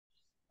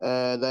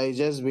that it's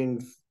just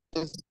been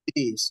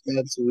days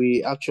that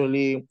we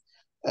actually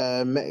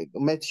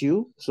met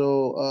you.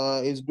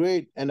 So it's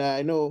great, and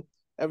I know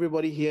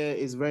everybody here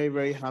is very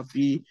very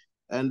happy.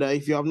 And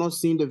if you have not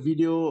seen the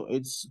video,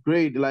 it's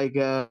great. Like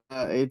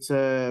it's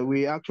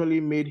we actually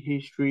made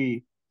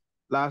history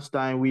last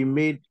time. We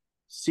made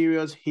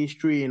serious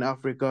history in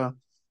Africa.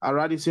 At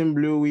Radisson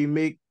Blue, we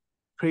make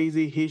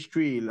crazy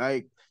history.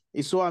 Like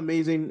it's so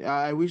amazing.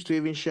 I wish to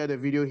even share the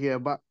video here,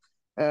 but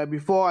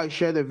before I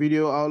share the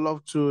video, I would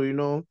love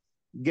to,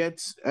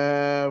 get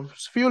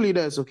few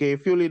leaders, okay,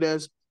 few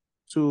leaders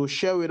to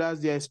share with us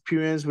their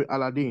experience with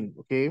Aladdin.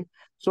 Okay,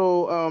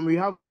 so we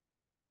have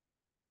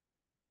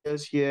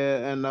us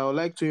here, and I would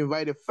like to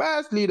invite the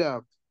first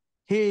leader.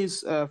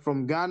 He's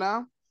from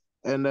Ghana,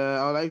 and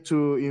I would like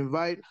to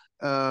invite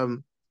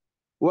um,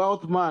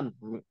 Wealthman.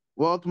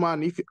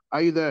 Wealthman, if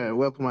are you there,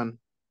 Wealthman?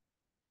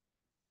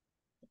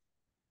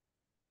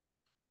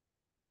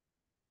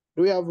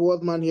 Do we have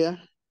Wealthman here?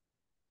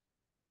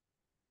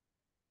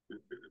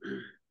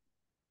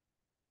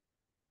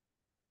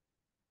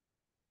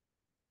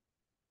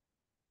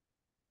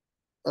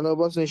 Hello,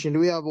 Boss Nation. Do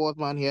we have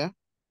Wealthman here?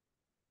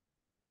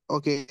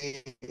 Okay,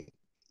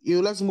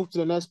 let's move to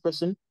the next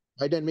person.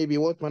 By then, maybe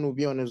Wortman will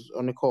be on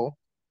the call.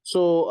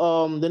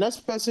 So the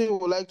next person we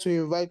would like to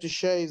invite to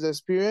share his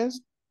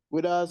experience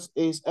with us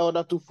is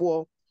Elder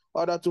Tufor.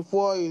 Elder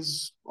Tufor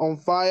is on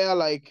fire.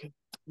 Like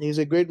he's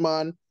a great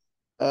man.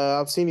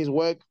 I've seen his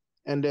work,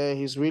 and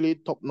he's really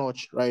top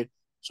notch, right?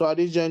 So at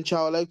this juncture,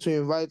 I would like to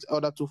invite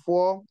Elder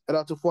Tufor.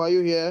 Elder Tufor, are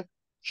you here?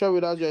 Share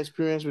with us your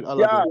experience with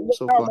Aladdin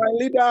so far.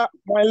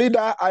 My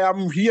leader, I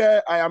am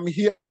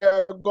here.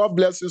 God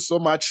bless you so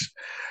much.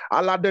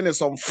 Aladdin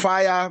is on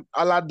fire.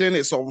 Aladdin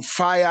is on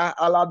fire.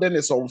 Aladdin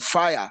is on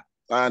fire.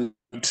 And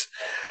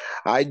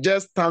I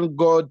just thank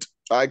God.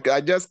 I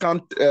just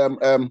can't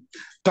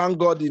thank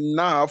God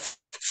enough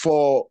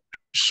for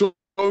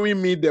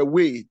showing me the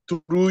way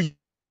through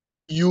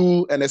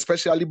you, and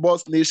especially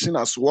Boss Nation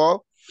as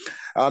well.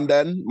 And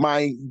then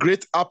my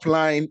great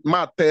upline,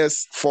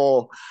 Matthias,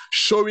 for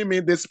showing me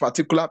this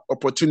particular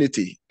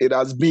opportunity. It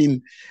has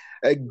been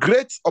a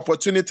great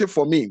opportunity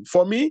for me.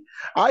 For me,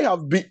 I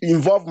have been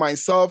involved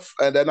myself,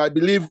 and then I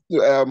believe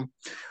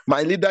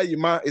my leader,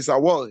 Ima, is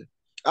aware.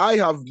 I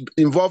have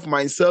involved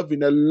myself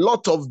in a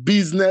lot of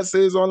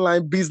businesses,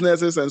 online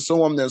businesses, and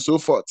so on and so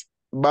forth.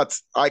 But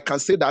I can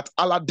say that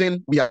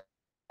Aladdin, we have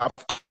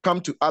come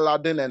to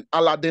Aladdin, and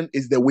Aladdin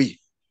is the way.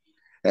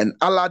 And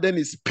Aladdin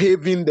is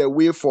paving the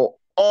way for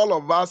all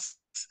of us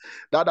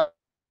that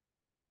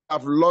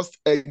have lost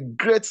a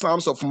great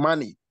sums of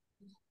money.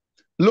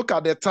 Look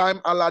at the time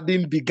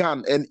Aladdin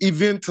began, and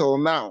even till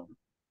now,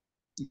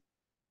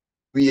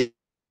 we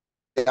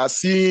are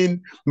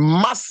seeing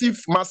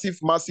massive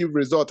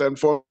result. And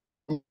for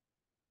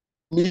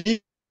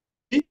me,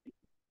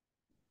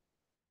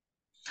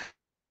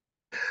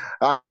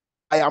 I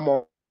am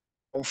on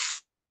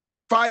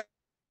fire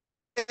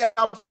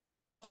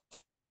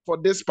for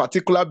this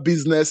particular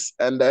business,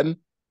 and then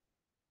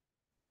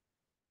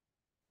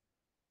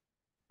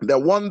the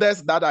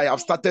wonders that I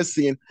have started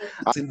seeing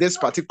in this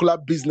particular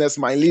business.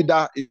 My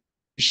leader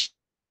is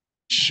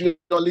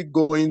surely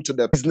going to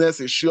the business,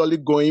 is surely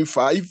going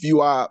far. If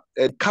you are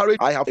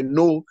encouraged, I have to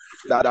know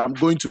that I'm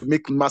going to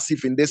make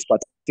massive in this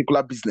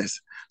particular business.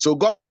 So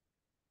God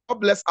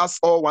bless us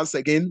all once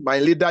again. My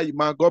leader,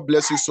 Ima, God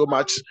bless you so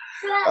much.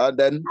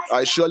 Then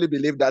I surely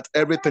believe that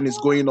everything is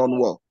going on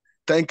well.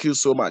 Thank you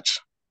so much.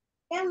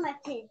 Thank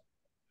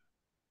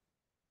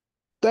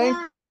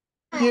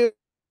you.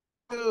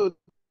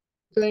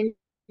 Thank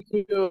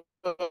you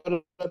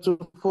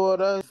for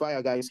that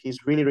fire, guys. He's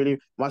really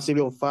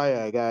massively on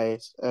fire,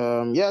 guys.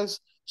 Yes.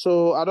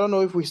 So I don't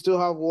know if we still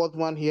have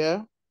Wortman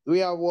here. Do we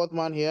have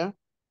Wortman here?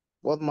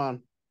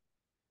 Wortman.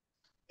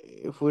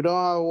 If we don't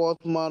have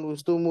Wortman, we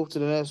still move to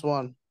the next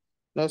one.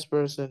 Next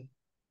person.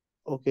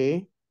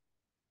 Okay.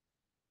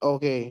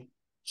 Okay.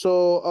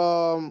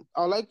 So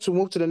I'd like to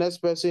move to the next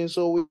person.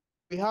 So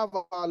we have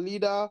our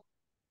leader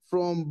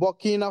from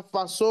Burkina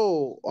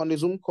Faso on the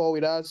Zoom call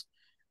with us.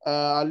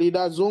 Our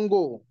leader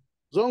Zongo.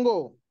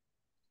 Zongo,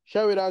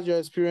 share with us your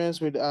experience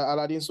with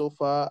Aladdin so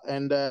far.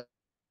 And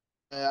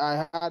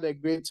I had a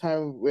great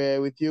time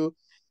with you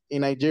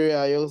in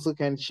Nigeria. You also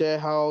can share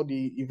how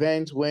the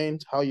event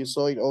went, how you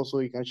saw it. Also,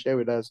 you can share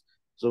with us,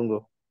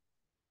 Zongo.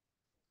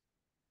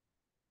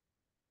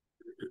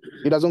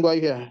 Leader Zongo, are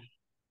you here?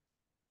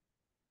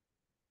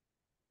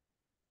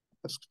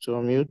 Let's to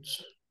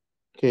unmute.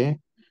 Okay.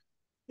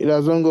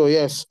 Leader Zongo,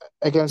 yes,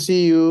 I can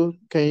see you.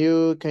 Can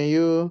you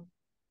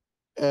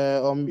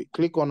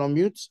click on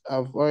unmute?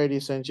 I've already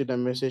sent you the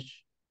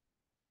message.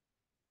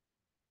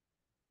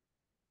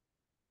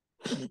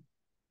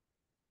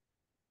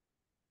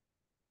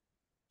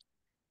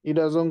 It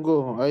doesn't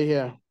go. Are you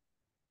here?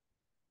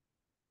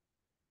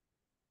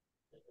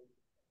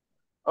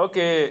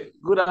 Okay.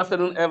 Good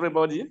afternoon,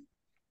 everybody.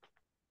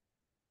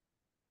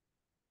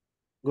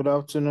 Good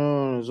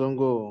afternoon,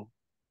 Zongo.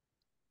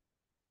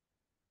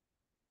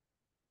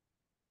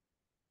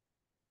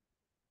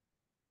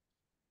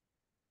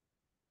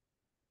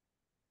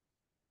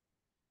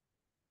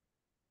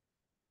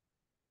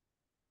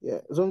 Yeah,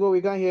 Zongo,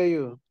 we can't hear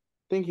you.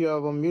 Think you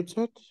have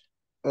unmuted.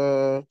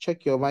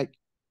 Check your mic.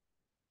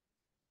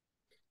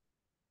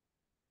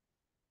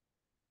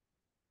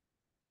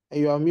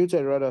 You are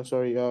muted, rather.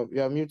 Sorry,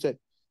 you are muted.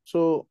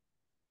 So,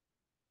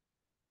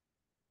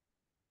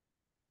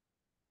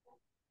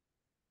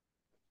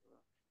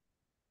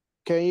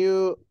 can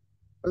you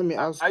let me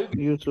ask Are you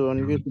you to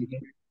unmute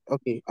again?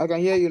 Okay, I can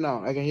hear you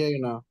now. I can hear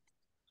you now.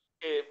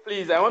 okay?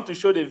 Please, I want to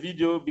show the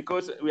video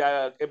because we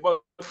are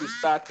about to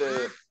start.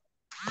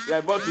 We are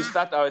about to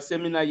start our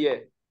seminar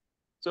here.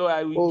 So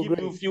I will Oh, give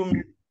you a great. few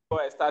minutes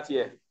before I start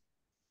here.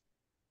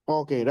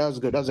 Okay, that's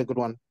good. That's a good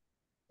one.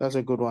 That's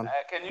a good one.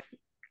 Can you?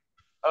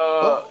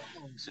 Oh, Uh,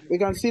 we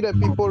can see the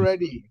people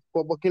ready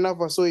for Burkina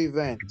Faso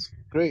event.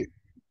 Great.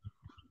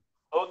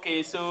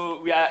 okay,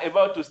 so we are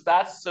about to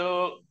start.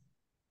 So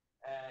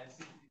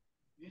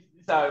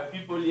these are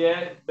people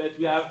here, but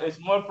we have a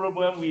small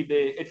problem with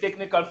a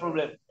technical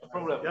problem.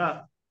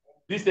 Yeah.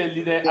 This is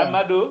leader Yeah.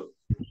 Amado.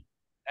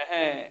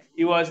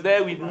 He was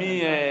there with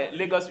me,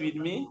 Lagos with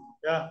me.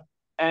 Yeah.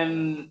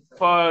 And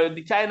for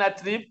the China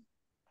trip,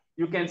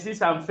 you can see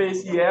some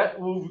face here.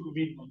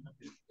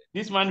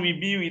 This man will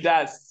be with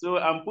us. So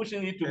I'm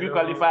pushing it to be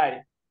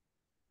qualified.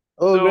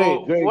 Oh, great,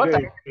 So great, what I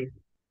great, great.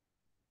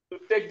 to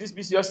take this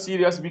business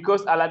serious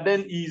because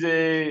Aladdin is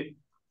a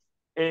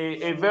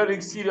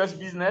very serious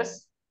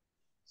business.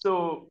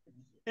 So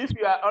if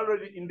you are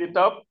already in the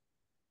top,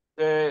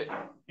 uh,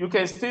 you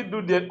can still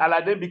do the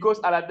Aladdin because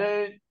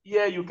Aladdin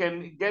here you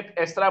can get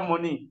extra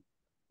money.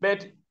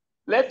 But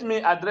let me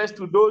address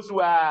to those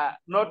who are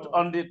not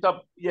on the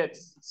top yet.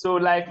 So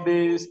like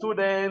the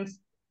students,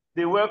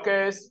 the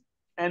workers,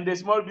 and the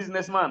small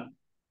businessman.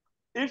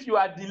 If you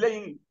are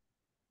delaying,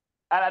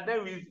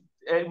 Aladdin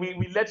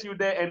will let you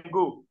there and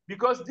go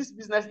because this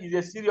business is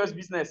a serious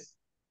business.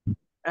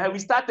 We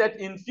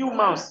started in few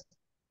months,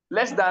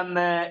 less than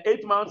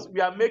 8 months. We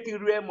are making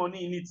real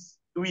money in it.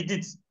 We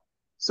did.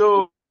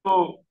 So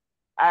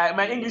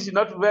my English is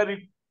not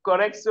very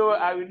correct, so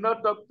I will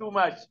not talk too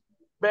much.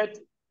 But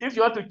if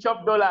you want to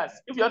chop dollars,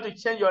 if you want to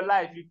change your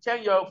life, you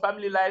change your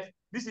family life,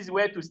 this is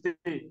where to stay.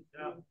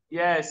 Yeah.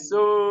 Yes.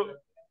 So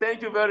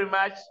thank you very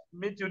much.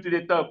 Meet you to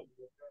the top.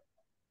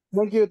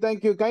 Thank you,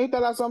 thank you. Can you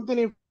tell us something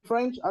in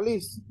French, at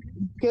least,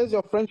 in case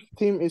your French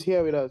team is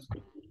here with us?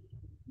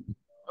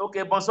 Ok,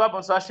 bonsoir,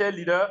 bonsoir, cher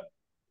leader.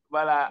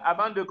 Voilà,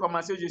 avant de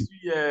commencer, je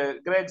suis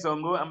Greg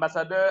Zongo,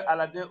 ambassadeur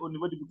Aladdin au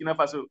niveau du Burkina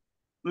Faso.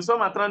 Nous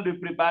sommes en train de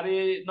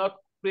préparer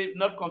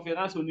notre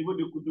conférence au niveau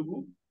de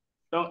Koutougou.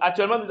 Donc,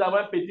 actuellement, nous avons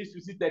un petit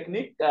souci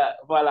technique.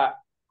 Voilà.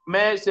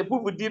 Mais c'est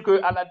pour vous dire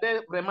que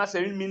Aladdin, vraiment,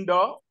 c'est une mine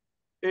d'or.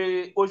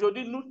 Et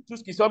aujourd'hui, nous,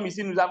 tous qui sommes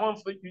ici, nous avons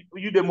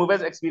eu de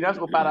mauvaises expériences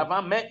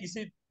auparavant. Mais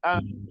ici, en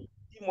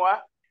 6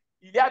 mois,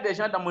 il y a des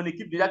gens dans mon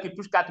équipe déjà qui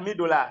touchent $4 000.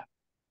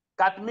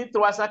 4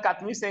 300,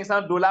 4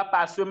 500 $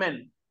 par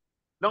semaine.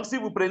 Donc, si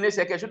vous prenez,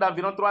 c'est quelque chose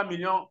d'environ 3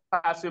 millions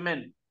par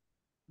semaine.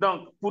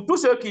 Donc, pour tous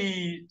ceux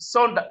qui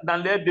sont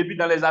dans leur début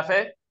dans les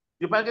affaires,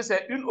 je pense que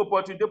c'est une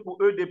opportunité pour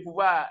eux de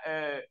pouvoir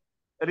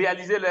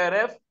réaliser leurs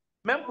rêves.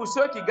 Même pour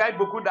ceux qui gagnent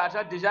beaucoup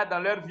d'argent déjà dans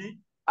leur vie,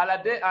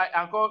 Aladdin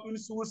a encore une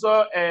source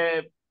de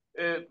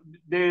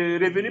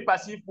revenus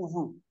passifs pour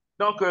vous.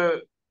 Donc,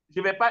 je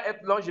ne vais pas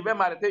être long, je vais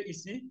m'arrêter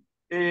ici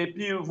et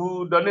puis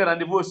vous donner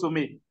rendez-vous au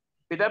sommet.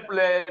 Peut-être pour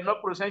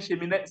notre prochain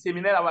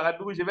séminaire à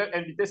Ouagadougou, je vais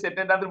inviter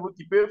certains d'entre vous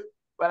qui peuvent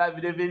voilà,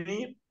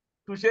 venir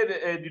toucher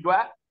du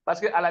doigt parce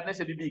que Aladdin,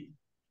 c'est du big.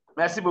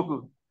 Merci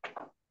beaucoup.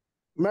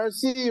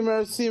 Merci,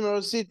 merci,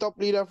 merci, top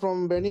leader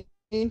from Benin.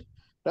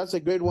 That's a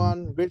great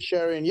one, great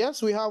sharing.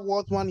 Yes, we have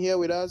Wortman here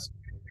with us.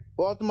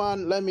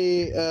 Wortman, let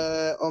me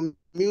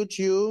unmute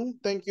you.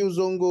 Thank you,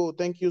 Zongo.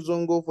 Thank you,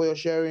 Zongo, for your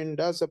sharing.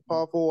 That's a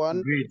powerful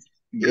one. Great,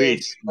 great,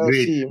 Yes,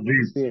 great, merci, great,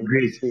 merci,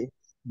 great. merci.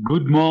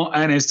 Good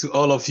morning to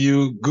all of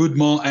you. Good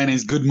morning,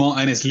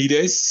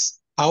 leaders.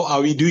 How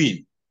are we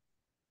doing?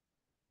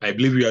 I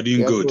believe we are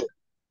doing good. Good.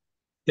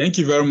 Thank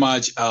you very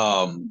much.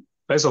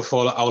 First of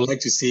all, I would like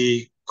to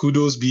say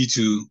kudos be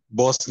to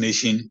Boss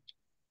Nation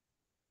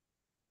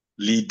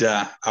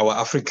leader, our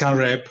African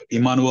rep,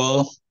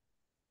 Emmanuel.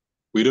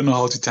 We don't know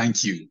how to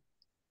thank you.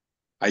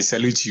 I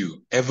salute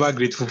you. Ever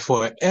grateful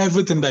for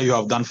everything that you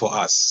have done for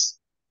us.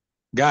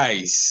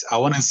 Guys, I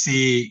want to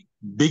say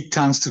big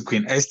thanks to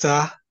Queen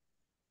Esther,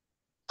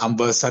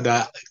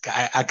 Ambassador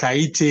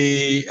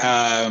Akaite,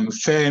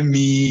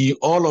 Femi,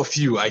 all of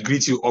you, I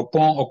greet you.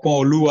 Okpon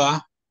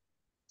Olua,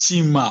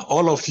 Chima,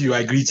 all of you,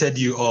 I greeted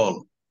you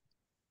all.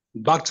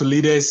 Back to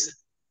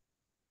leaders,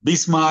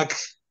 Bismarck,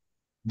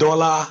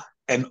 Dollar,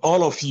 and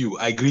all of you,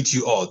 I greet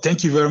you all.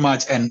 Thank you very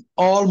much. And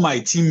all my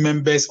team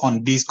members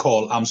on this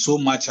call, I'm so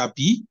much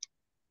happy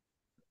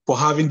for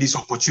having this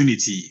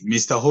opportunity.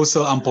 Mr.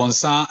 Hosel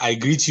Amponsan, I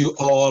greet you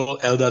all.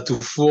 Elder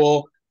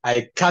Tufo,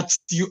 I catch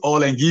you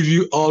all and give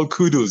you all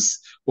kudos.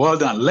 Well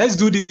done. Let's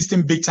do this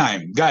thing big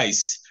time.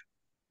 Guys,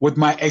 with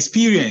my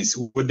experience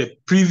with the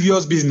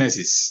previous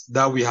businesses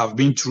that we have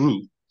been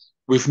through,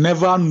 we've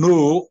never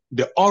know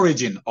the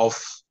origin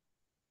of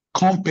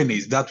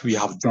companies that we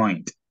have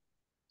joined.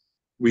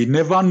 We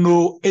never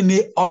know any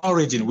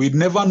origin. We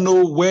never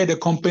know where the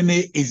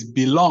company is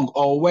belong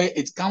or where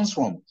it comes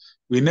from.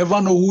 We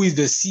never know who is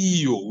the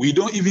CEO. We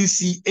don't even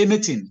see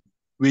anything.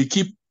 We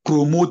keep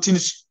promoting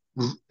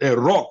a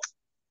rock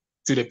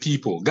to the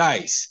people.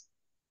 Guys,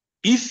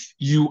 if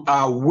you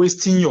are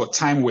wasting your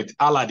time with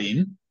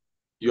Aladdin,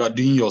 you are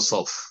doing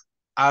yourself.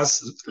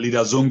 As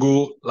Leader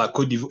Zongo,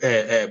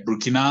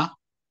 Burkina,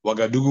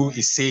 Ouagadougou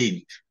is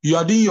saying, you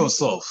are doing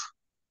yourself.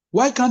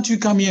 Why can't you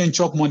come here and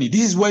chop money?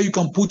 This is where you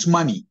can put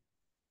money.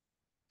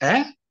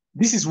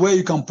 This is where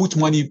you can put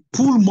money,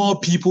 pull more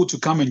people to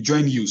come and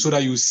join you so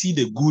that you see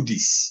the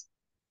goodies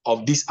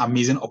of this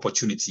amazing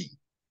opportunity.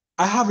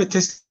 I have a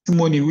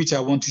testimony which I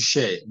want to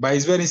share, but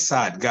it's very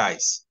sad,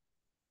 guys.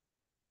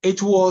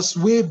 It was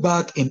way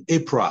back in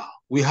April,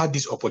 we had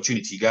this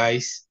opportunity,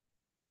 guys.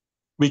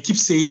 We keep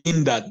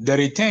saying that the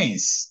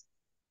returns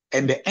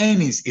and the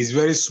earnings is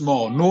very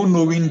small, no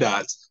knowing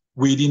that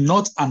we did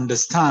not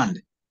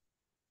understand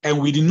and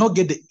we did not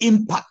get the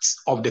impact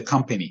of the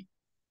company.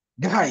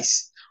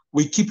 Guys,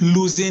 we keep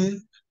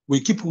losing, we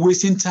keep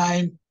wasting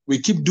time, we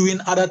keep doing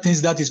other things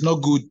that is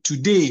not good.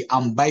 Today,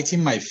 I'm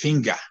biting my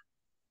finger.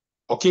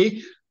 Okay?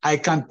 I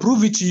can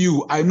prove it to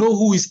you. I know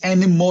who is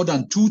earning more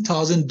than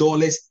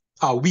 $2,000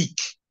 per week.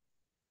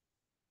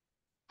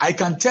 I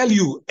can tell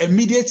you,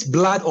 immediate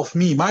blood of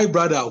me, my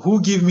brother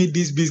who gave me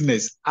this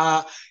business,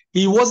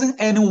 he wasn't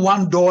earning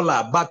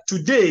 $1, but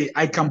today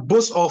I can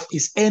boast of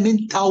is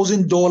earning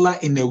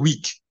 $1,000 in a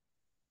week.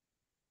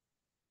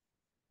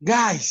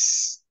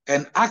 Guys,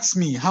 and ask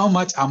me, how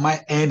much am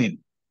I earning?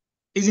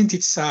 Isn't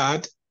it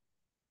sad?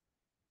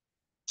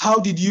 How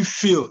did you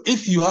feel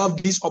if you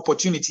have this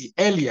opportunity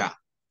earlier?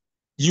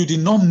 You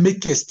did not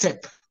make a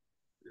step.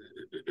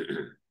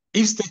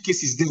 If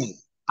staircase is there,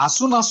 as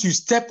soon as you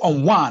step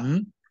on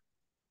one,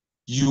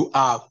 you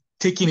are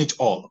taking it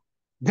all.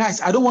 Guys,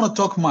 I don't want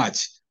to talk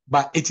much,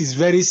 but it is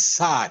very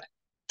sad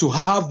to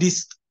have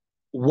this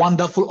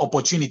wonderful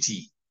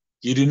opportunity.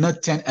 You do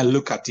not turn and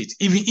look at it.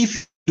 Even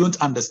if you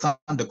don't understand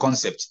the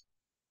concept,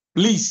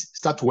 please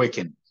start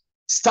working.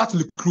 Start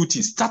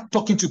recruiting. Start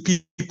talking to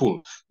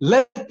people.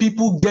 Let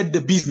people get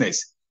the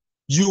business.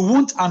 You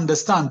won't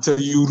understand till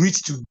you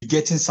reach to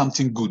getting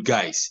something good,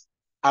 guys.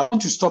 I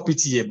want to stop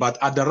it here, but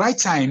at the right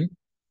time,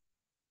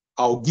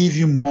 I'll give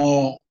you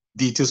more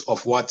details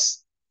of what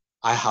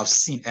I have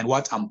seen and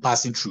what I'm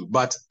passing through.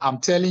 But I'm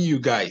telling you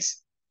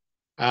guys,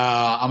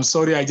 I'm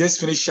sorry, I just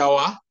finished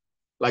shower.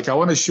 Like, I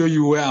want to show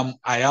you where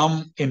I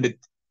am in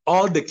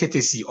all the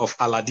courtesy of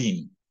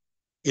Aladdin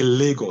in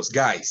Lagos,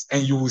 guys.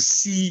 And you will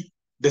see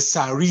the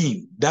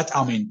serene that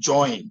I'm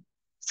enjoying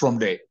from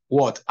the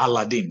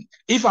Aladdin.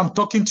 If I'm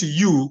talking to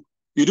you,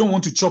 you don't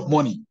want to chop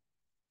money,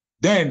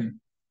 then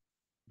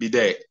be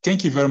there.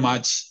 Thank you very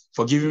much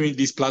for giving me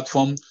this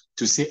platform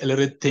to say a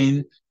little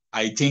thing.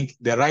 I think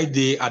the right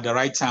day at the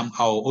right time,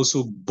 I'll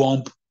also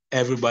bump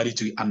everybody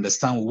to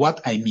understand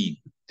what I mean.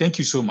 Thank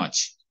you so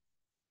much.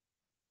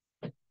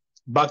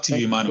 Back to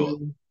you, Emmanuel.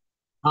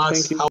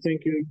 Thank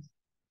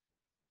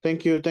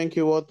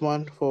you,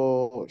 Wortman,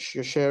 for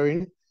your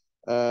sharing.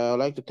 I'd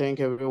like to thank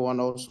everyone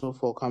also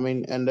for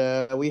coming. And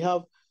we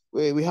have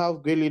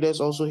great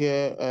leaders also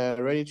here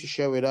ready to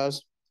share with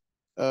us.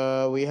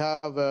 We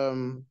have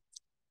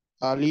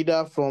our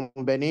leader from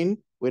Benin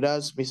with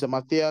us, Mr.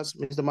 Matthias.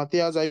 Mr.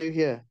 Matthias, are you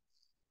here?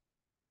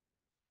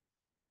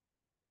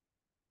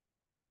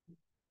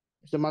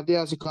 Mr.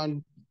 Matthias, you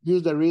can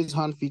use the raise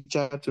hand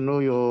feature to know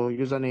your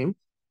username.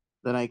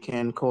 Then I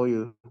can call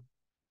you.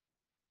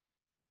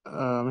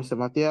 Mr.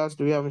 Matthias,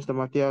 do we have Mr.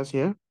 Matthias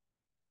here?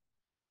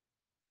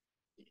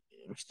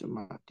 Mr.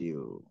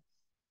 Matthew.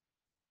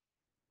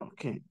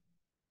 Okay.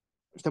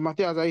 Mr.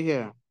 Matthias, are you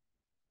here?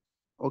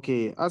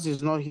 Okay, as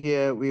he's not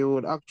here, we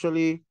would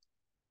actually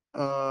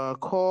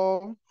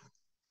call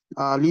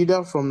our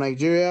leader from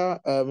Nigeria,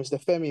 Mr.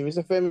 Femi.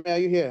 Mr. Femi, are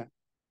you here?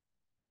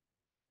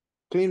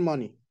 Clean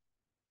money.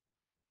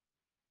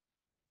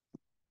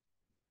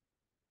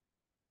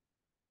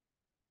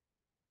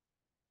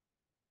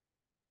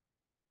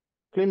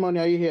 Clean money,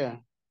 are you here?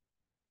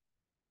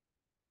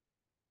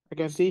 I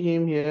can see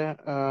him here.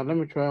 Let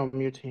me try and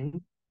mute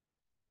him.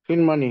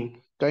 Clean money,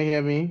 can you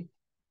hear me?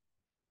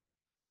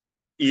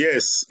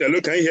 Yes. Hello,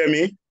 can you hear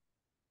me?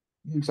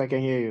 Yes, I can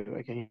hear you.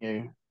 I can hear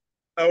you.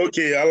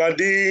 Okay,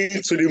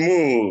 Aladdin to the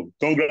moon.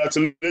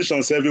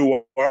 Congratulations,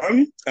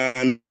 everyone.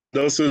 And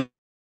also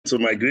to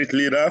my great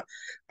leader,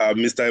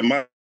 Mr.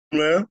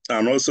 Emmanuel,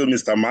 and also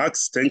Mr.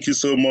 Max. Thank you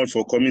so much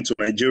for coming to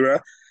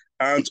Nigeria.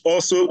 And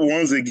also,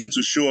 once again,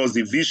 to show us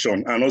the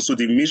vision and also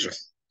the mission.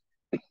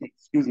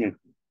 Excuse me.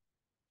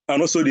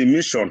 And also the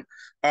mission.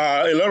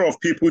 A lot of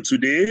people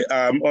today,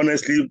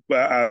 honestly,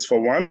 as for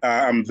one,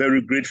 I'm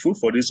very grateful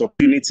for this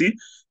opportunity.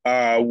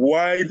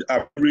 Why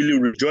I'm really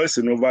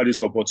rejoicing over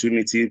this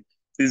opportunity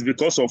is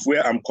because of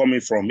where I'm coming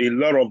from. A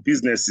lot of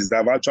businesses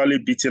have actually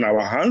beaten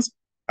our hands,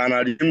 and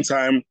at the same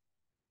time,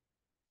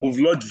 we've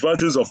lost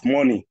values of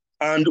money.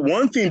 And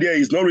one thing there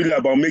is not really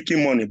about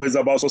making money, but it's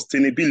about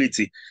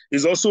sustainability.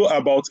 It's also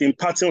about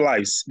impacting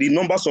lives, the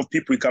numbers of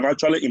people you can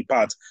actually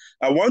impact.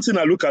 And one thing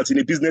I look at in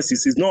a business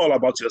is it's not all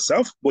about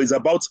yourself, but it's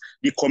about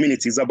the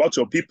community. It's about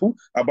your people,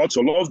 about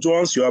your loved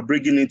ones you are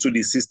bringing into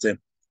the system.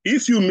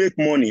 If you make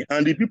money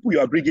and the people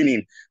you are bringing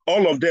in,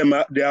 all of them,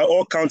 they are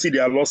all counting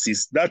their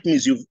losses. That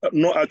means you've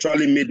not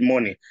actually made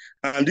money.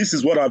 And this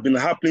is what has been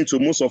happening to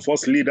most of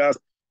us leaders,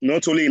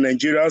 not only in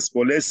Nigeria,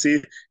 but let's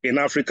say in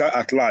Africa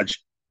at large.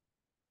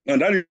 And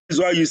that is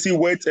why you see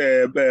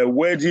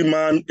Worthy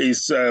Man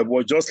is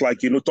was just like,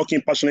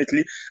 talking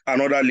passionately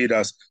and other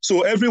leaders.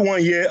 So everyone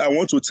here, I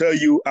want to tell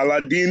you,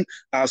 Aladdin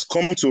has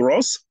come to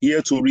us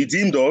here to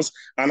redeem us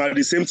and at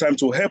the same time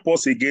to help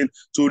us again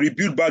to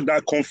rebuild back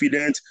that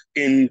confidence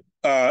in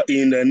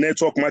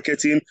network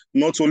marketing,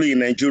 not only in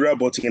Nigeria,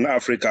 but in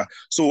Africa.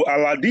 So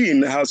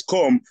Aladdin has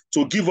come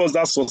to give us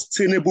that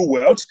sustainable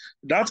wealth,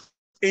 that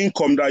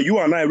income that you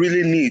and I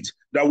really need,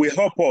 that will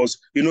help us,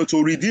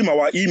 to redeem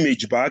our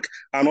image back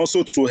and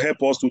also to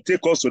help us to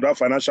take us to that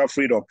financial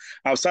freedom.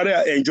 I've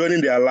started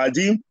enjoying the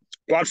Aladdin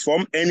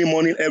platform, any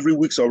morning, every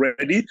week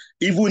already,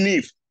 even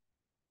if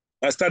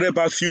I started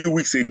back a few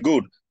weeks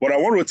ago. But I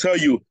want to tell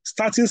you,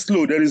 starting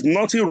slow, there is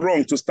nothing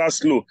wrong to start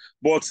slow,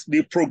 but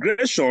the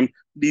progression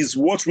is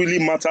what really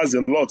matters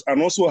a lot. And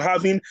also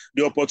having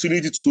the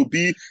opportunity to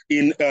be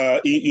in a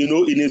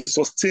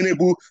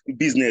sustainable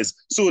business.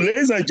 So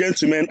ladies and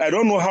gentlemen, I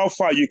don't know how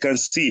far you can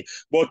see,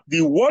 but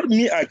what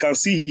I can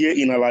see here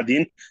in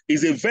Aladdin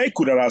is a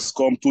vehicle that has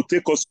come to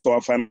take us to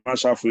our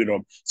financial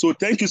freedom. So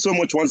thank you so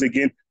much once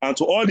again. And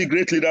to all the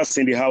great leaders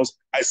in the house,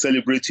 I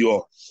celebrate you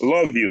all.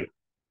 Love you.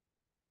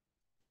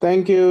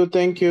 Thank you,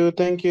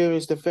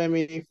 Mr.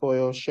 Femi, for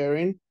your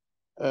sharing.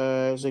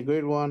 It's a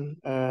great one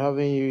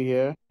having you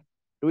here.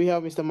 Do we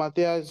have Mr.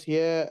 Matthias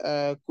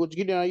here? Coach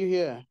Gideon, are you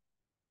here?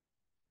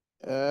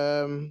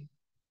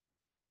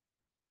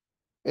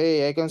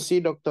 Hey, I can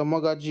see Dr.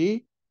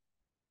 Mogaji.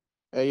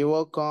 You're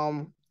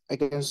welcome. I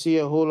can see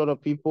a whole lot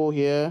of people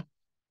here.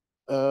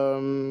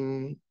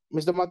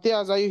 Mr.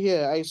 Matthias, are you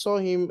here? I saw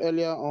him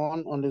earlier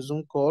on the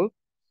Zoom call.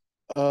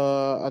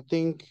 I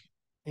think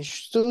he's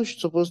still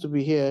supposed to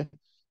be here.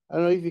 I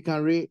don't know if he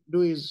can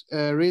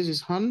raise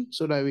his hand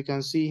so that we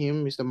can see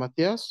him, Mr.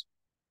 Matthias.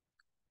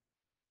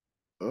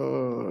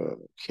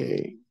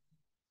 Okay.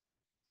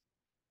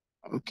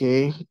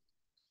 Okay.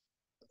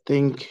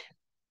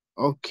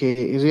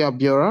 Okay. Is it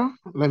Abiora?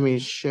 Let me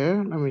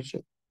share. Let me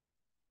check.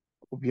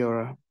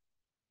 Obiora.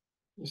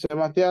 Mr.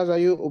 Matthias, are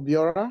you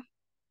Obiora?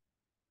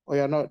 Or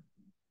you're not?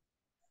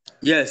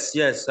 Yes,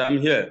 I'm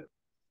here.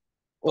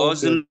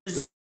 Okay.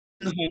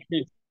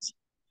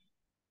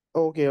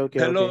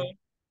 Hello. Okay.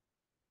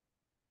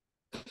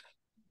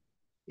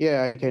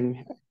 Yeah, I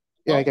can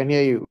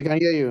hear you. We can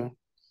hear you.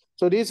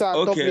 So these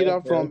are top leader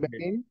from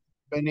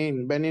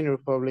Benin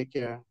Republic,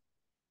 yeah.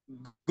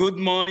 Good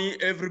morning,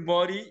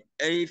 everybody.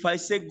 If I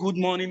say good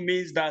morning,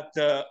 means that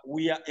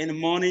we are in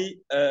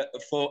morning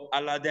for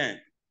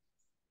Aladdin.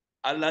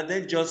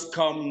 Aladdin just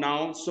come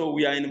now, so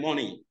we are in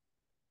morning.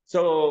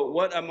 So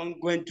what I'm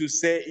going to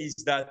say is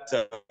that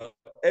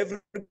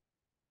everybody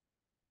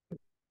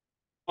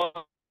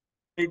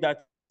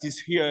that is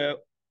here,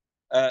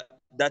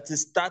 that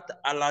is start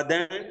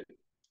Aladdin,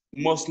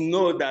 must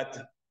know that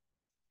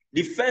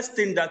the first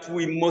thing that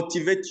will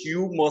motivate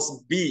you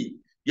must be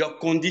your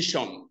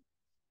condition,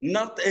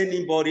 not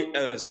anybody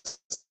else.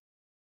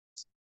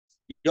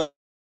 Your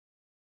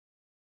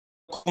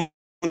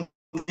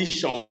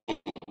condition.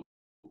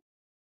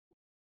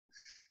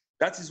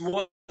 That is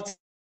what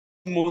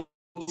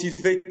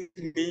motivated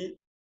me.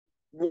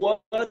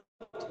 What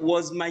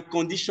was my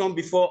condition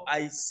before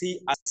I see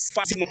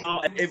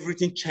how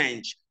everything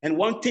changed? And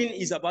one thing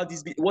about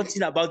this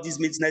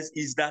business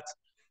is that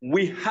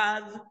we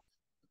have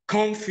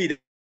confidence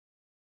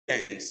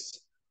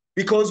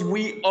because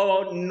we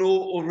all know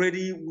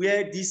already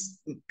where this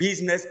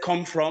business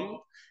come from.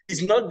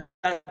 It's not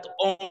that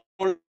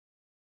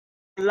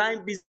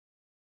online business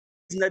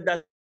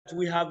that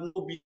we have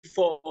known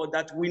before,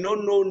 that we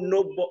don't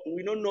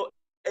know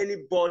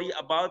anybody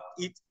about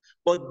it.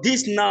 But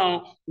this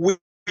now, we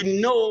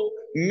know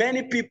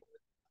many people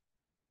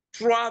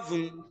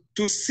travel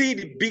to see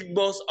the big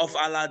boss of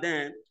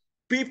Aladdin,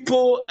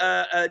 people,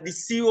 the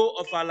CEO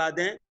of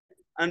Aladdin,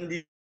 and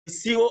the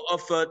CEO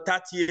of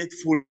 38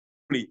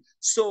 Fully.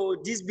 So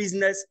this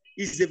business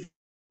is a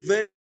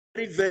very,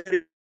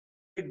 very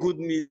good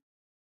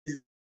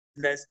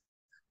business.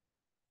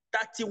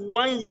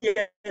 31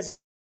 years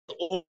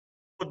old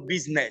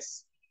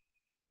business,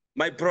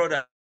 my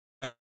brother.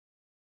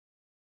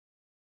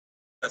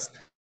 To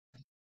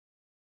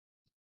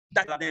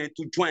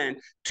join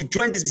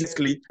this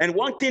business. And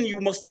one thing you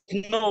must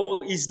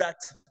know is that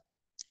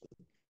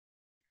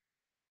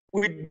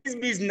with this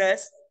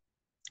business,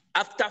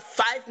 after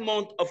 5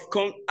 months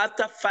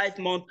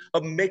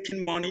of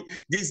making money,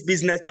 this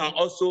business can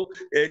also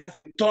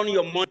turn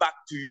your money back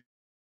to you.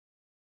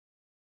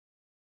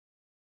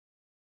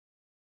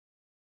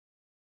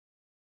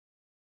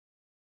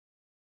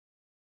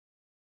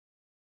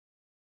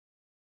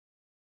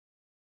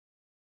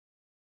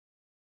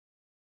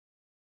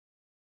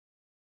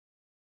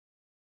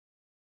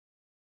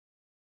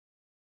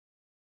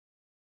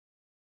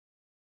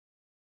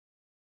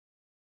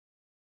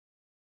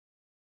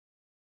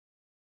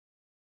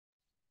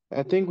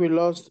 I think we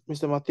lost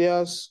Mr.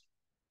 Matthias.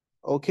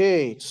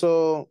 Okay,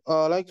 so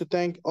I'd like to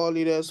thank all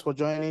leaders for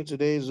joining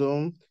today's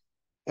Zoom.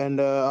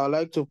 And I'd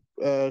like to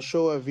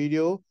show a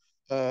video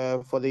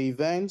for the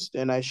event.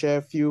 And I share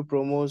a few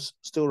promos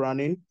still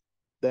running.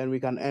 Then we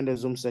can end the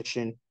Zoom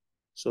section.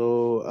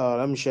 So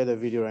let me share the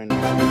video right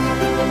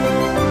now.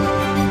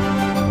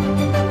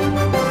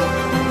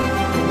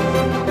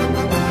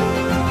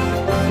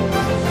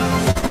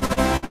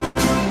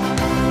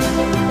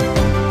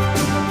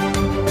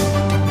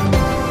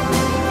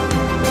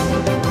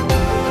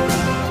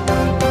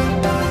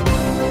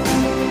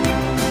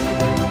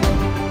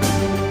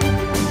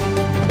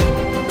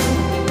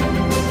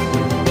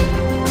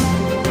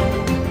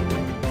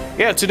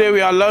 Yeah, today we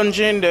are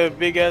launching the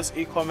biggest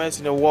e-commerce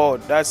in the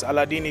world. That's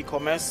Aladdin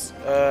e-commerce,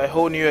 a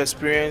whole new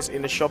experience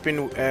in the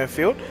shopping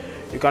field.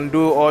 You can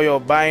do all your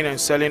buying and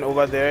selling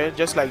over there,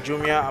 just like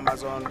Jumia,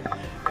 Amazon,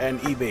 and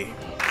eBay.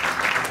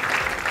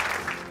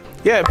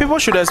 Yeah, people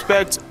should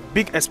expect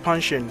big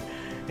expansion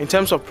in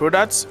terms of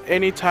products.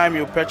 Anytime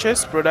you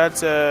purchase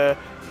products,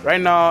 right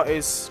now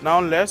is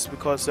now less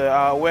because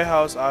our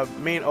warehouse, our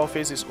main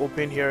office is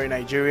open here in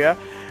Nigeria.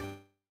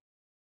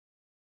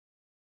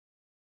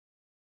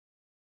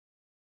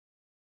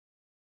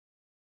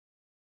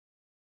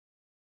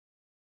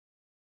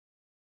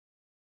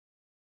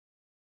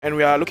 And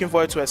we are looking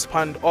forward to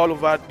expand all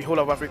over the whole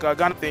of Africa.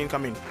 Ghana thing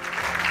coming.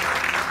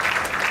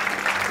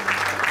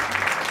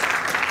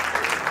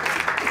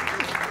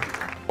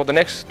 For the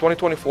next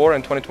 2024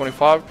 and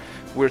 2025,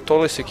 we're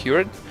totally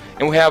secured,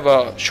 and we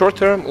have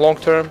short-term,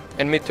 long-term,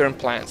 and mid-term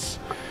plans.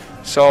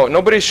 So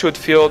nobody should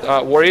feel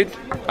worried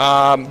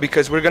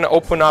because we're going to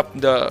open up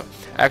the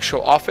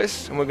actual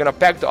office, and we're going to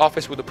pack the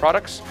office with the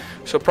products.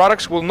 So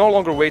products will no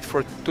longer wait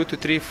for 2 to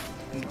 3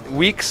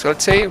 weeks,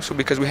 let's say, so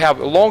because we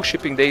have long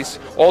shipping days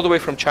all the way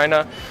from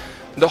China.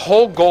 The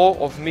whole goal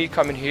of me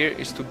coming here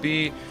is to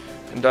be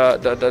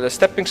the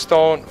stepping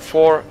stone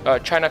for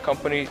a China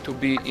company to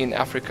be in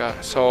Africa.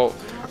 So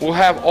we'll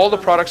have all the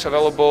products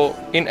available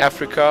in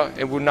Africa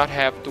and we'll not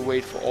have to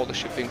wait for all the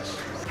shippings.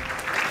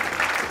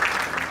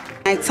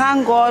 I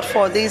thank God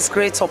for this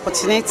great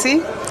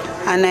opportunity,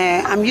 and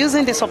I'm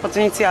using this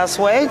opportunity as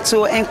well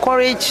to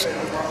encourage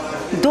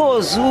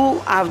those who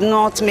have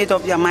not made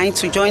up their mind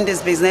to join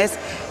this business,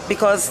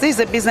 because this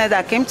is a business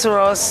that came to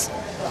us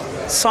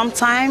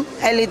sometime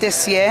early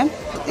this year.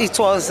 It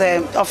was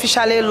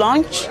officially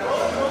launched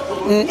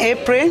in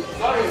April,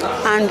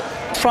 and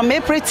from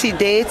April to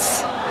date,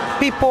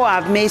 people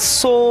have made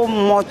so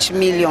much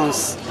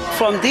millions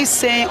from this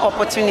same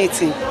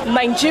opportunity.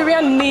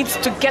 Nigeria needs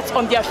to get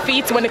on their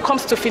feet when it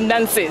comes to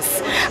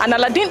finances. And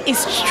Aladdin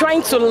is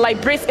trying to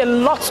liberate a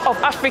lot of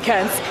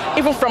Africans,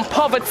 even from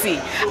poverty.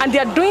 And they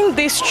are doing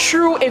this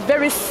through a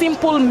very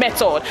simple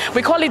method.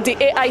 We call it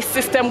the AI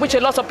system, which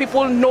a lot of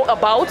people know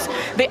about.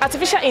 The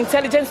artificial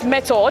intelligence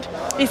method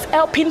is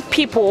helping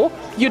people.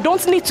 You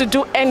don't need to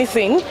do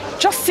anything.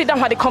 Just sit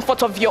down at the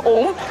comfort of your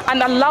home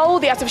and allow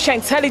the artificial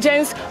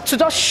intelligence to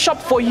just shop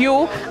for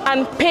you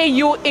and pay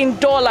you in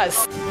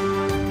dollars.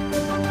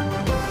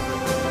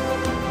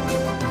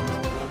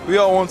 We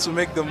all want to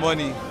make the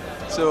money,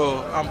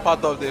 so I'm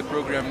part of the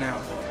program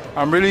now.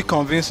 I'm really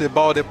convinced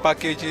about the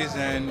packages,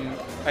 and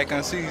I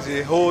can see it's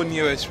a whole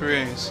new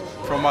experience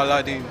from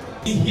Aladdin.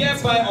 We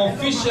hereby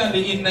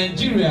officially in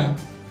Nigeria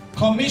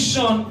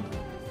commission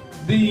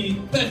the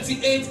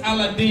 38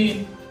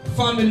 Aladdin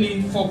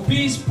family for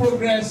peace,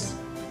 progress,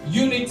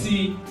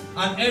 unity,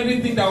 and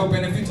everything that will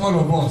benefit all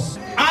of us.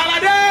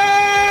 Aladdin!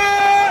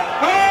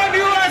 Whole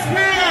new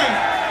experience!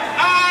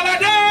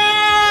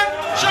 Aladdin!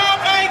 Shop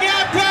and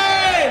get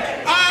paid!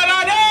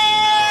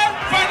 Aladdin!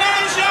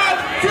 Financial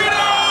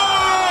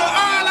freedom!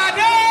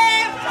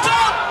 Aladdin!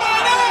 Top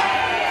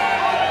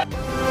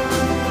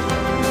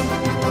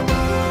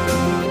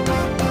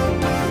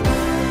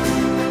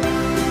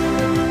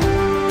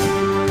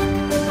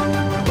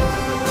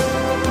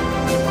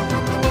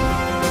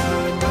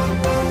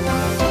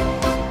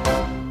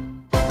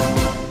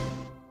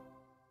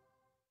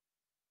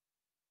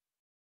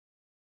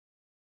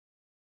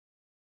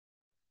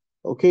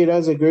Okay,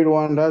 that's a great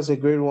one. That's a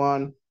great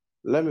one.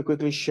 Let me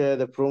quickly share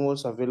the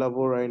promos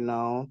available right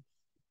now.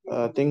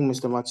 I think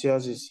Mr.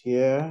 Matthias is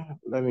here.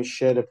 Let me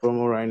share the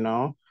promo right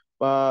now.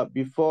 But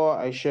before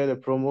I share the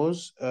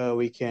promos,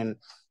 we can,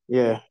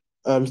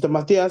 Mr.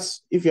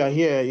 Matthias, if you are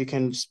here, you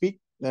can speak,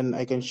 then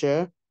I can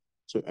share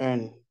to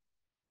earn.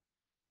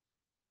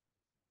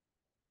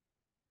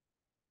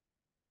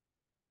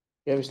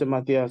 Yeah, Mr.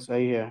 Matthias, are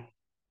you here?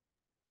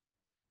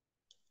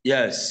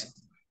 Yes,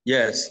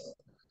 yes.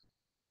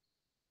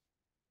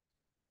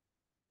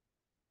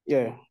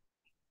 Yeah.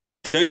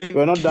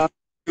 We're not done.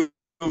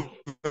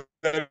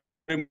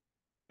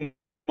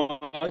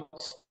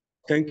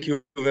 Thank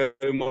you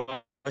very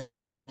much,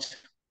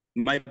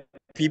 my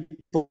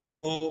people.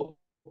 I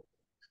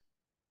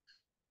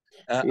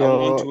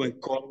want to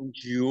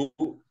encourage you,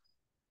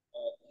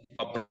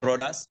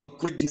 brothers,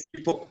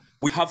 people.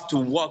 We have to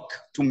work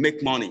to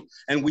make money.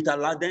 And with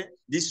Aladdin,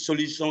 this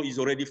solution is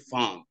already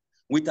found.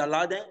 With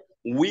Aladdin,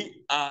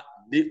 we are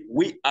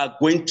we are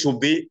going to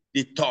be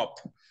the top.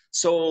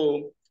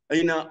 So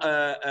in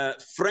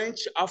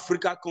French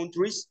Africa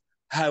countries,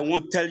 I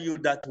want to tell you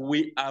that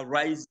we are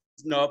rising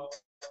up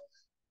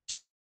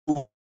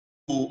to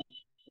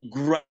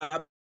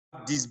grab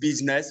this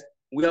business.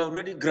 We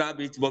already grabbed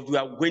it, but we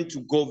are going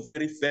to go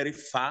very, very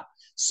far.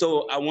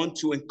 So I want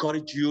to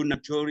encourage you,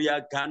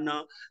 Nigeria,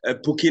 Ghana,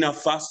 Burkina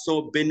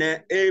Faso,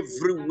 Benin,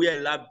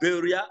 everywhere,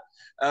 Liberia,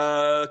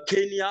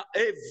 Kenya,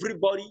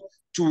 everybody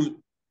to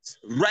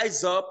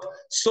rise up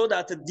so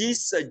that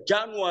this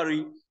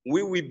January,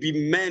 we will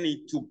be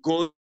many to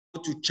go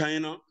to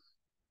China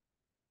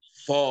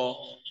for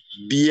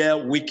beer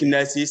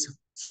weaknesses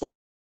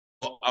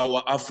for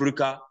our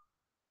Africa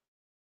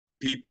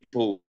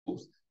people.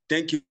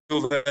 Thank you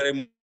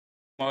very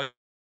much.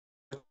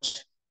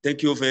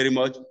 Thank you very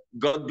much.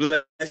 God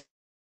bless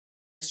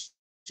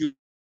you,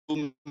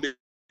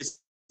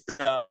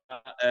 Mr.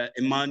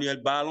 Emmanuel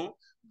Ballon.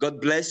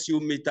 God bless you,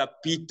 Mr.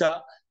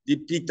 Peter.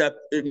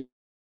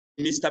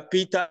 Mr.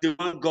 Peter, the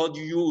one God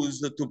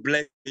used to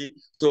bless me.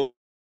 So,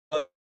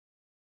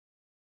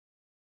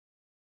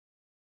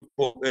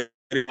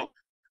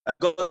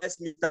 God bless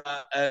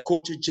Mr.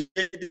 Coach J.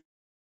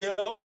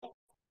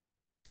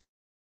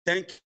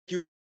 Thank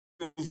you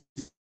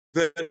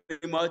very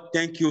much.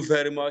 Thank you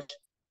very much.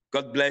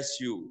 God bless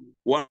you.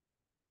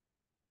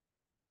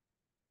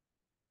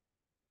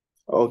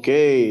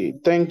 Okay,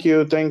 thank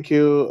you,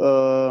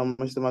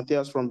 Mr.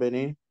 Matthias from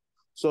Benin.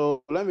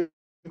 So let me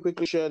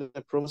quickly share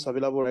the promos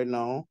available right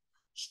now.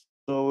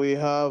 So we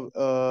have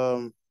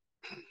the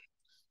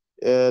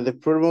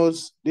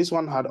promos. This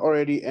one had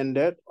already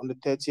ended on the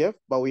 30th,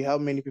 but we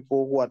have many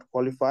people who had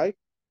qualified,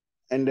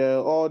 and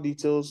all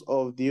details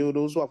of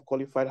those who have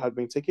qualified had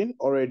been taken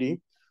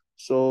already.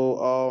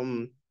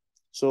 So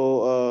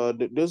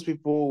those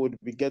people would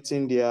be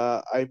getting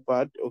their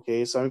iPad.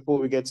 Okay, some people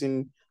will be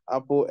getting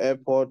Apple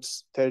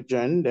AirPods 3rd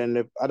gen, then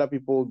the other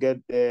people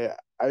get the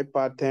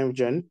iPad 10th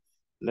gen,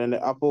 then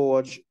the Apple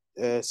Watch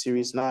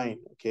Series 9.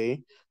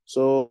 Okay,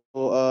 so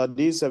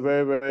this is a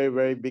very, very,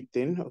 very big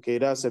thing. Okay,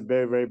 that's a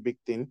very, very big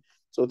thing.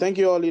 So thank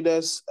you all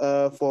leaders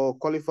for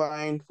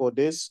qualifying for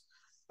this.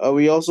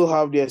 We also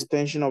have the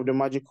extension of the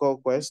Magical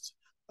Quest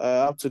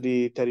up to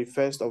the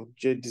 31st of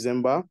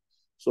December.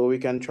 So we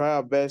can try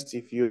our best.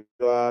 If you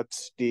are at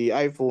the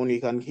iPhone, you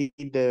can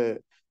hit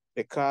the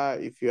car.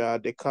 If you are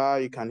at the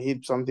car, you can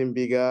hit something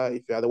bigger.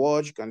 If you are the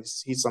watch, you can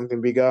hit something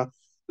bigger.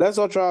 Let's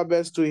all try our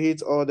best to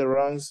hit all the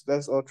ranks.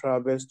 Let's all try our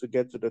best to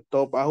get to the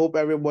top. I hope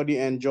everybody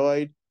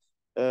enjoyed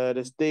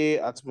the stay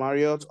at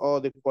Marriott, all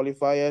the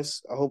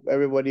qualifiers. I hope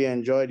everybody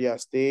enjoyed their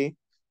stay.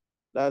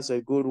 That's a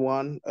good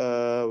one.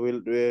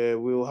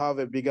 We'll have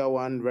a bigger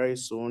one very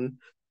soon,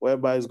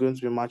 whereby it's going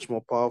to be much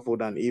more powerful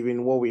than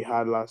even what we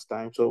had last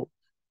time. So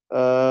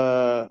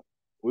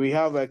we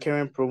have a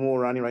current promo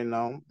running right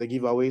now, the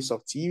giveaways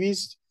of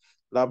TVs,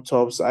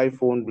 laptops,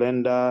 iPhone,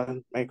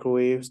 blender,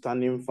 microwave,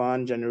 standing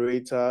fan,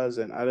 generators,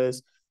 and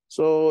others.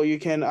 So you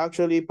can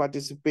actually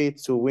participate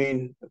to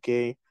win,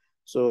 okay?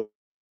 So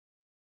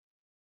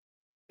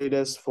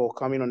leaders for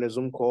coming on the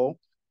Zoom call.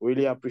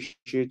 Really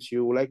appreciate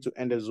you. Would like to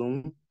end the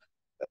Zoom.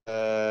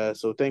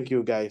 So thank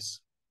you,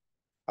 guys.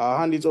 I'll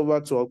hand it over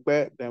to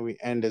Okpe, then we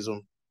end the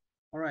Zoom.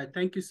 All right.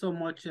 Thank you so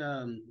much,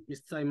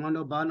 Mr.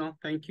 Emmanuel Bano.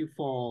 Thank you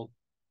for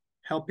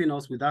helping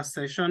us with that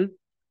session.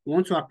 We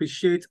want to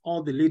appreciate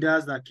all the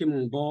leaders that came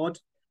on board,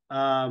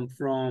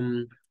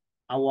 from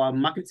our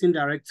marketing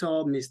director,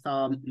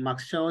 Mr.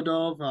 Max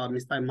Sheldov,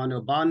 Mr.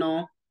 Emmanuel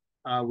Bano.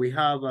 We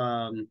have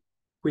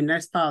Queen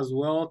Esther as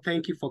well.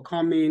 Thank you for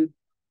coming.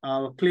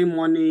 Clay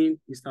Money,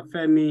 Mr.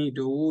 Femi,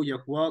 Dowu,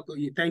 you're welcome.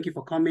 Thank you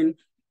for coming.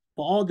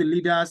 For all the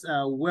leaders,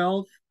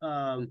 Wealth,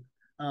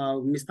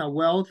 Mr.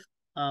 Wealth,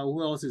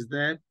 who else is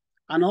there?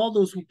 And all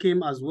those who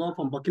came as well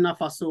from Burkina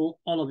Faso,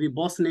 all of you,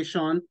 Boss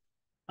Nation,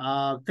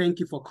 thank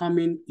you for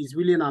coming. It's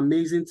really an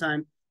amazing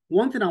time.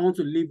 One thing I want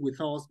to leave with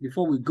us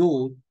before we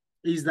go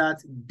is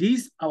that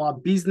our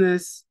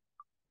business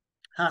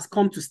has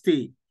come to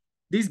stay.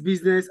 This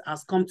business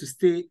has come to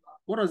stay.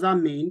 What does that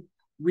mean?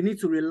 We need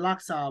to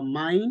relax our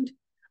mind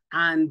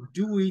and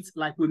do it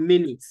like we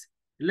mean it.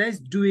 Let's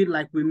do it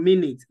like we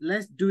mean it.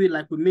 Let's do it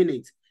like we mean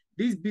it.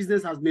 This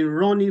business has been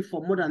running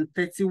for more than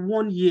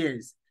 31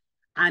 years,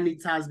 and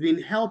it has been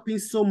helping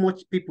so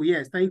much people.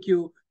 Yes, thank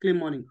you, Clay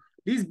Money.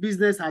 This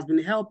business has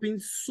been helping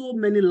so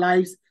many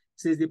lives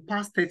since the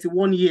past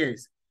 31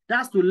 years.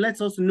 That's to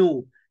let us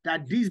know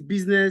that this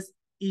business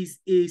is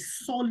a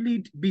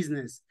solid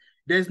business.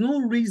 There's no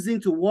reason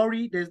to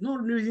worry. There's no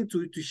reason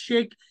to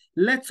shake.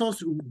 Let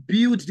us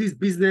build this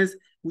business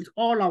with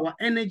all our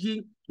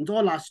energy, with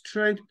all our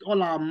strength, with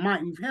all our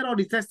mind. We've heard all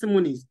the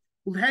testimonies.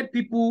 We've had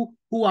people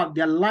who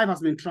their life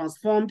has been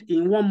transformed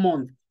in 1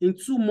 month, in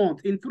 2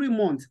 months, in 3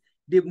 months.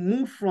 They've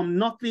moved from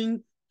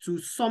nothing to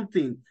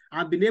something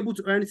and been able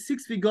to earn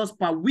 6 figures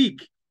per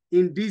week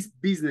in this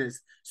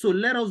business. So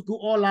let us go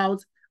all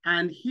out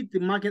and hit the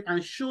market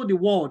and show the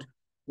world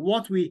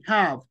what we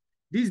have.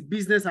 This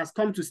business has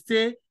come to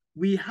stay.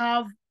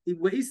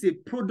 It's a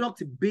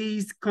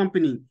product-based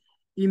company.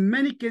 In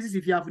many cases,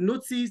 if you have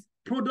noticed,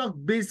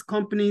 product-based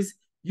companies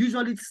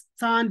usually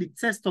stand the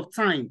test of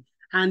time,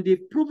 and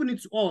they've proven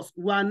it to us.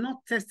 We are not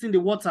testing the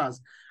waters.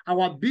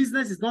 Our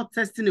business is not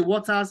testing the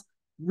waters.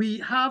 We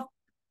have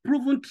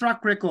proven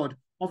track record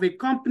of a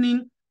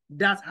company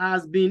that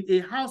has been a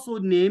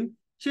household name,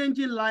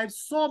 changing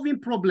lives, solving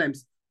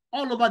problems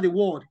all over the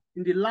world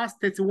in the last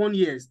 31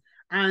 years.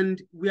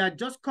 And we are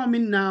just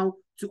coming now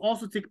to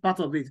also take part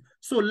of it.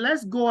 So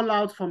let's go all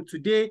out from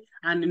today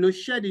and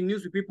share the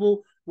news with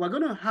people. We're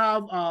going to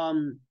have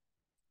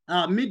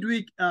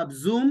midweek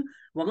Zoom.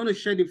 We're going to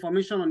share the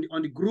information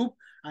on the group,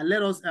 and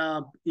let us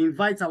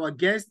invite our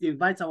guests,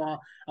 invite our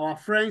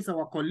friends,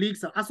 our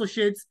colleagues, our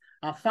associates,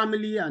 our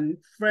family and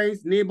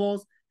friends,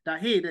 neighbors,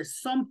 that, hey,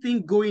 there's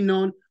something going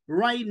on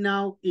right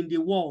now in the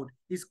world.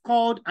 It's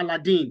called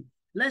Aladdin.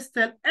 Let's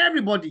tell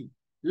everybody.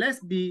 Let's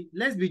be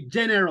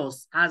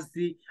generous as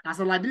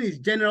Aladdin is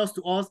generous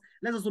to us.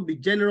 Let's also be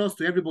generous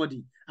to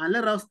everybody, and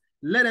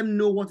let them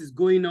know what is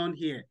going on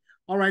here.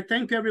 All right,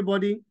 thank you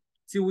everybody.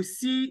 Till we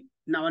see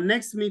in our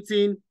next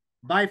meeting.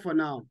 Bye for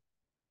now.